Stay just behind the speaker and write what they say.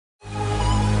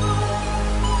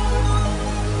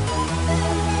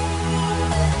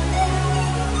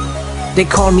They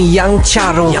call me Young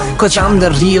Charo, cause I'm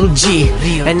the real G.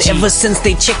 And ever since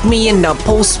they checked me in the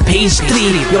post page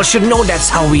 3, you should know that's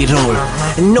how we roll.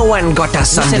 No one got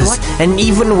us on this. And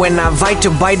even when I fight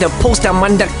to buy the post, I'm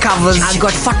undercovers. I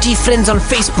got 40 friends on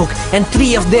Facebook, and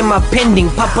 3 of them are pending.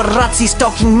 Paparazzi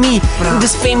stalking me, and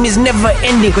this fame is never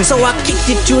ending. So I kicked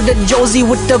it to the Jozi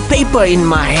with the paper in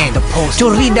my hand, to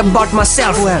read about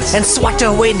myself and swat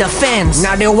away the fans.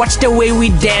 Now they watch the way we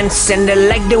dance, and they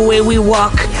like the way we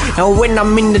walk. And when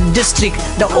I'm in the district,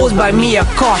 the O's by me are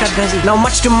caught. Now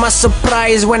much to my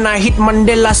surprise, when I hit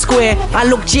Mandela Square, I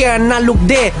looked here and I looked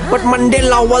there, but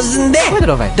Mandela wasn't there.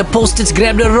 The Post-its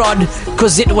grabbed a rod,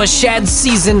 cause it was shad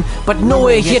season, but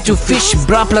nowhere here to fish,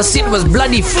 bruh, plus it was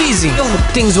bloody freezing.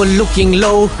 Things were looking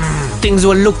low, things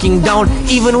were looking down.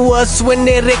 Even worse when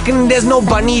they reckon there's no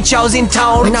bunny chows in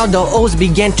town. Now the O's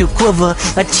began to quiver,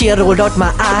 a tear rolled out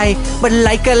my eye, but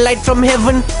like a light from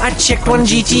heaven, I checked one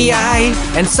GTI,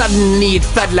 and suddenly it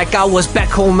felt like I was back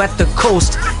home at the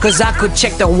coast, cause I could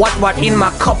check the what in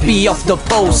my copy of the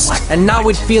Post. And now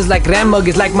it feels like Ramburg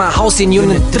is like my house in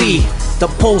Unit 3, the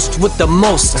Post with the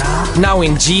most. Now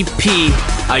in GP,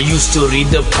 I used to read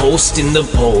the Post in the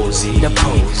Pozi,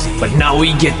 but now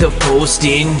we get the Post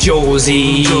in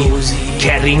Jozi.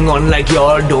 Carrying on like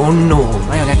y'all don't know.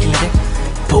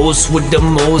 Post with the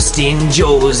most in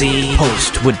Jozi.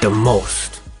 Post with the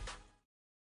most.